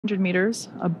100 meters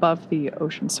above the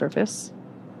ocean surface.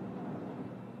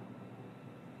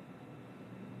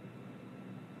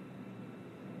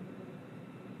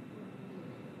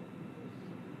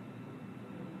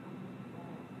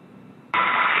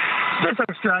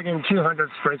 SpaceX Dragon 200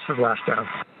 braced for splashdown.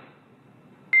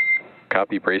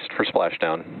 Copy, braced for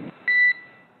splashdown.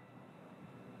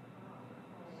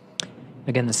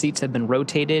 Again, the seats have been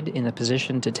rotated in a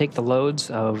position to take the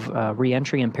loads of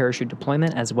re-entry and parachute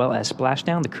deployment as well as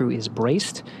splashdown. The crew is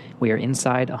braced. We are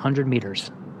inside 100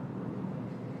 meters.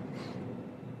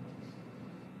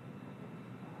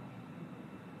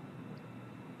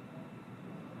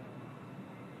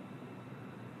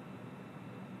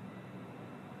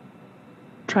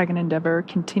 Dragon Endeavour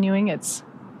continuing its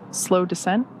slow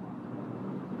descent.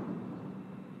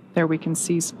 There we can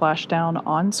see splashdown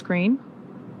on screen.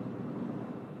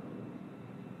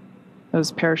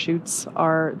 Those parachutes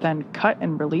are then cut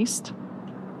and released.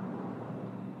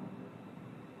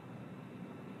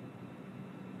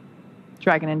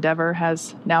 Dragon Endeavour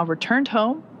has now returned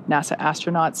home. NASA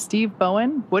astronauts Steve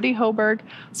Bowen, Woody Hoburg,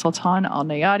 Sultan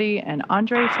Alneyadi, and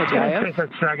Andrey Fedyaev.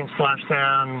 SpaceX Dragon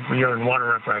splashdown. We are in water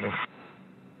rough riding.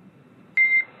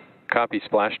 Copy,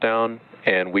 splashdown,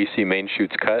 and we see main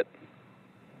chutes cut.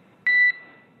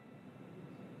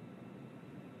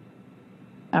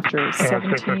 After a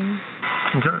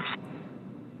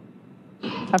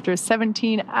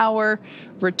 17-hour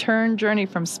return journey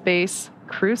from space,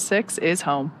 Crew-6 is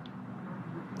home.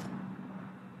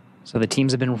 So the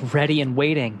teams have been ready and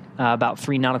waiting about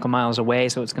 3 nautical miles away,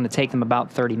 so it's going to take them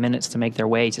about 30 minutes to make their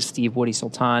way to Steve, Woody,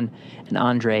 Sultan, and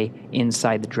Andrey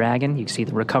inside the Dragon. You can see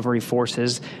the recovery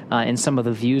forces in some of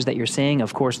the views that you're seeing.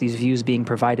 Of course, these views being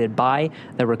provided by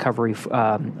the recovery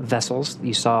vessels.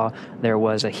 You saw there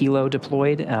was a helo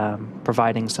deployed,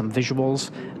 providing some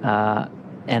visuals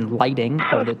and lighting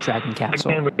of the Dragon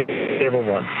capsule. Stable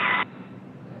 1.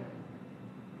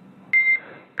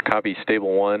 Copy,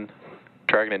 stable 1.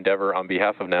 Dragon Endeavour, on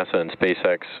behalf of NASA and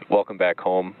SpaceX, welcome back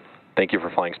home. Thank you for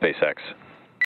flying SpaceX.